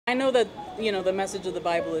I know that, the message of the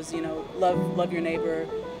Bible is, love your neighbor,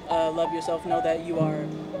 love yourself, know that you are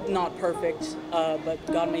not perfect, but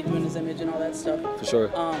God made you in his image and all that stuff. For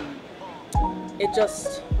sure.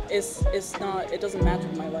 It's not, it doesn't match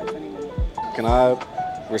with my life anymore. Can I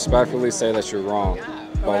respectfully say that you're wrong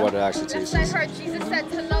about what it actually teaches?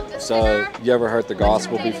 So, you ever heard the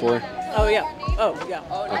gospel before? Oh, yeah. Oh, yeah.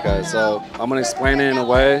 Okay, so I'm going to explain it in a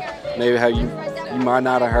way maybe how you might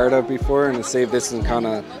not have heard of before, and to see if this can kind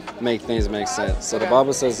of make things make sense. So the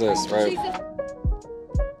Bible says this, right?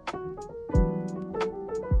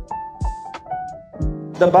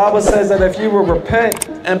 The Bible says that if you will repent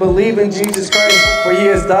and believe in Jesus Christ, for he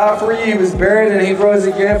has died for you, he was buried, and he rose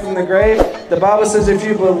again from the grave. The Bible says if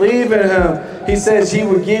you believe in him, he says he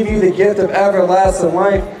will give you the gift of everlasting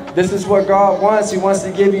life. This is what God wants. He wants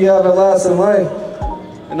to give you everlasting life.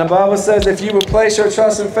 And the Bible says if you will place your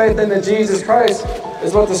trust and faith into Jesus Christ,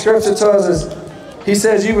 is what the scripture tells us. He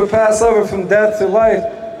says you will pass over from death to life,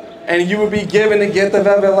 and you will be given the gift of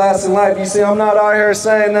everlasting life. You see, I'm not out here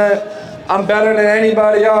saying that I'm better than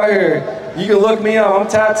anybody out here. You can look me up. I'm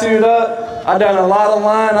tattooed up. I done a lot of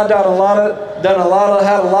lying. I had a lot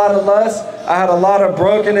of lust. I had a lot of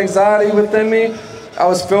broken anxiety within me. I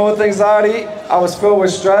was filled with anxiety. I was filled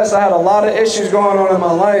with stress. I had a lot of issues going on in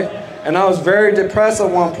my life, and I was very depressed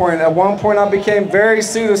at one point. At one point, I became very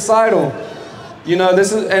suicidal.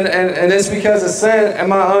 This is and it's because of sin and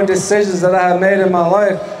my own decisions that I have made in my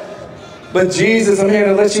life. But Jesus, I'm here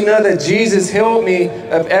to let you know that Jesus healed me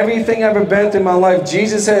of everything I've ever been through in my life.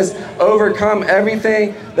 Jesus has overcome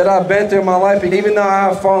everything that I've been through in my life. And even though I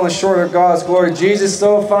have fallen short of God's glory, Jesus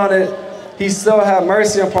still found it. He still had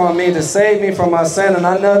mercy upon me to save me from my sin. And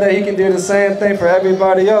I know that he can do the same thing for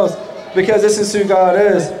everybody else, because this is who God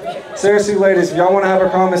is. Seriously, ladies, if y'all want to have a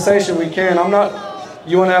conversation, we can.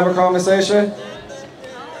 You want to have a conversation?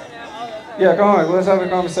 Yeah, come on. Let's have a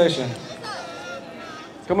conversation.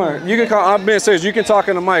 Come on, you can call. I'm being serious. You can talk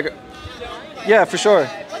in the mic. Yeah, for sure.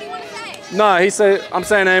 What do you want to say? Nah, I'm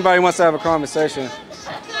saying anybody wants to have a conversation.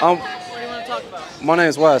 What do you want to talk about? My name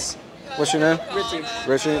is Wes. What's your name? Richie.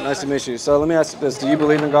 Richie, nice to meet you. So let me ask you this: do you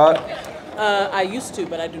believe in God? I used to,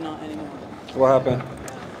 but I do not anymore. What happened?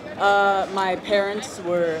 My parents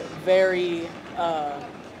were very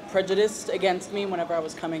prejudiced against me whenever I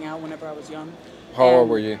was coming out, whenever I was young. How old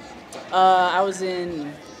were you? I was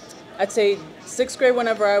in, I'd say, 6th grade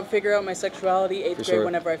whenever I would figure out my sexuality, 8th grade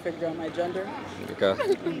whenever I figured out my gender. Okay.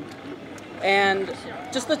 And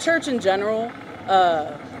just the church in general,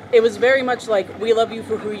 it was very much like, we love you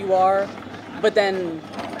for who you are, but then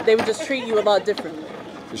they would just treat you a lot differently.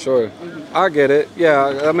 For sure. I get it.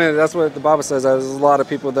 Yeah, I mean, that's what the Bible says. There's a lot of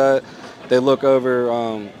people that they look over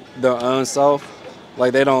their own self.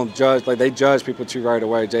 Like, they don't judge, like, they judge people too right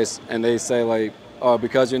away, and they say, like, oh,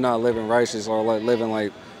 because you're not living righteous or, like, living,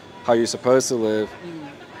 like, how you're supposed to live,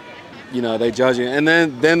 they judge you. And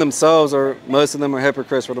then themselves, or most of them are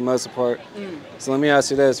hypocrites for the most part. So let me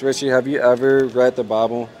ask you this, Richie, have you ever read the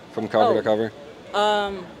Bible from cover to cover?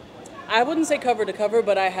 I wouldn't say cover to cover,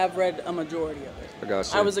 but I have read a majority of it. I got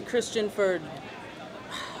you. I was a Christian for,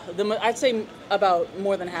 I'd say about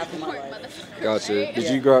more than half of my life. Got you.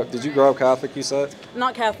 Did you grow up Catholic, you said?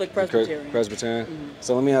 Not Catholic, Presbyterian. Presbyterian?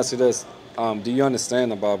 So let me ask you this, do you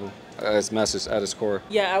understand the Bible? Its message at its core?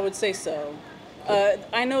 Yeah, I would say so.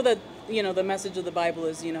 I know that, the message of the Bible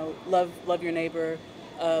is, love your neighbor,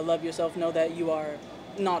 love yourself, know that you are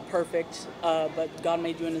not perfect, but God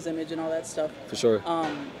made you in his image and all that stuff. For sure.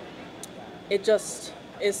 It doesn't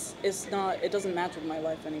match with my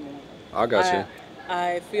life anymore. I got you.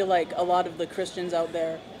 I feel like a lot of the Christians out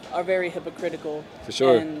there are very hypocritical. For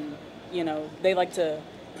sure. And, they like to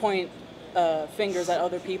point fingers at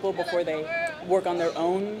other people before they work on their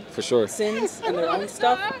own sins and their own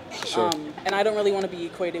stuff. For sure. And I don't really want to be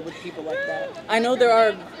equated with people like that. I know there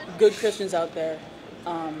are good Christians out there,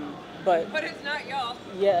 but it's not y'all.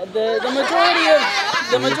 Yeah, the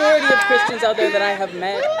majority of Christians out there that I have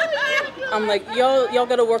met, I'm like, y'all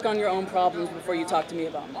got to work on your own problems before you talk to me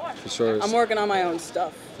about them. For sure. I'm working on my own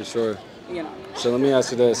stuff. For sure. So let me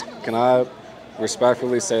ask you this: can I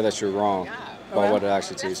respectfully say that you're wrong about what it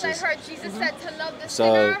actually teaches? That's what I heard. Jesus said to love the So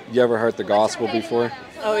sinner. you ever heard the gospel before?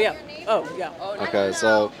 Oh yeah. Oh yeah. Okay,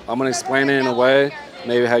 so I'm gonna explain it in a way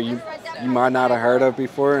maybe how you might not have heard of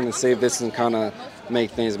before, and to see if this can kind of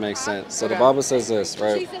make things make sense. So the Bible says this,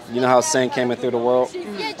 right? You know how sin came in through the world?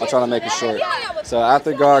 I'll try to make it short. So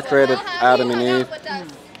after God created Adam and Eve,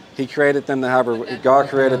 God created them to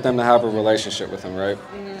have a relationship with him, right?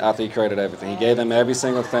 After he created everything. He gave them every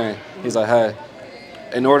single thing. He's like, hey,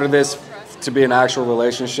 in order this to be an actual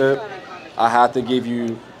relationship, I have to give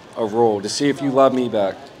you a rule to see if you love me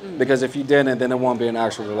back. Because if you didn't, then it won't be an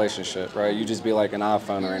actual relationship, right? You just be like an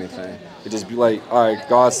iPhone or anything. You just be like, all right,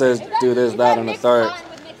 God says do this, that, and the third.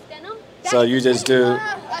 So you just do.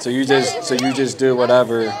 So you just do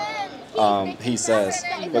whatever He says.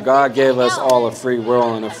 But God gave us all a free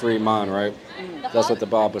will and a free mind, right? That's what the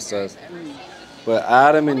Bible says. But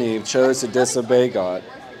Adam and Eve chose to disobey God.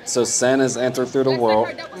 So sin has entered through the world,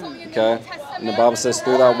 okay? And the Bible says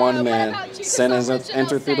through that one man, sin has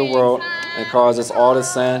entered through the world and caused us all to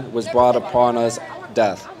sin, was brought upon us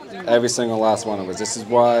death. Every single last one of us. This is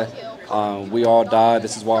why we all died.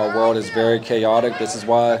 This is why our world is very chaotic. This is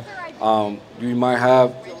why you might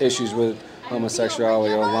have issues with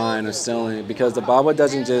homosexuality or lying or stealing, because the Bible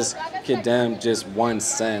doesn't just condemn just one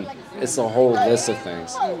sin. It's a whole list of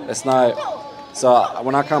things. It's not... So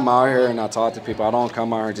when I come out here and I talk to people, I don't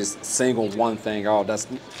come out here and just single one thing out. That's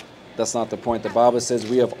not the point. The Bible says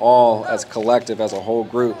we have all, as collective, as a whole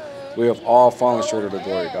group, we have all fallen short of the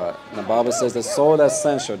glory of God. And the Bible says the soul that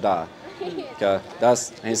sins shall die. Okay,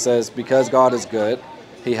 He says because God is good,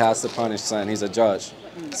 He has to punish sin. He's a judge.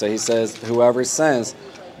 So He says whoever sins,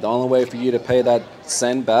 the only way for you to pay that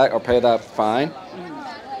sin back or pay that fine,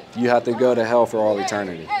 you have to go to hell for all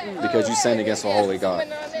eternity because you sinned against the holy God.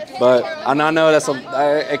 But and I know that's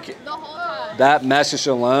that message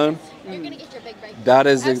alone. That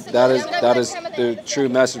is the true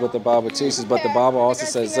message what the Bible teaches. But the Bible also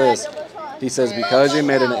says this. He says because you're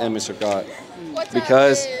made in the image of God,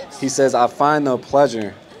 because He says I find no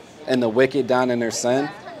pleasure in the wicked down in their sin.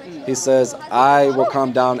 He says I will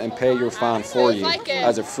come down and pay your fine for you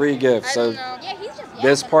as a free gift. So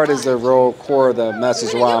this part is the real core of the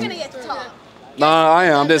message. Why No, I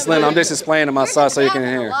am. I'm just explaining to myself so you can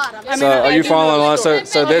hear. So are you following along?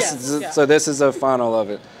 So this is the final of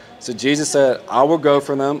it. So Jesus said, "I will go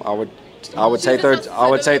for them. I would take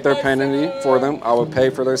their penalty for them. I would pay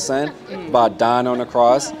for their sin by dying on the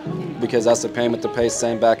cross, because that's the payment to pay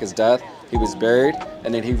sin back is death. He was buried,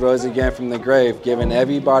 and then He rose again from the grave, giving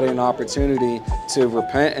everybody an opportunity to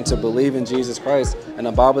repent and to believe in Jesus Christ. And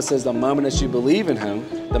the Bible says the moment that you believe in Him,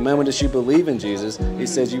 the moment that you believe in Jesus, He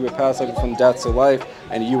says you will pass over from death to life,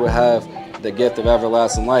 and you will have the gift of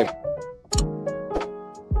everlasting life."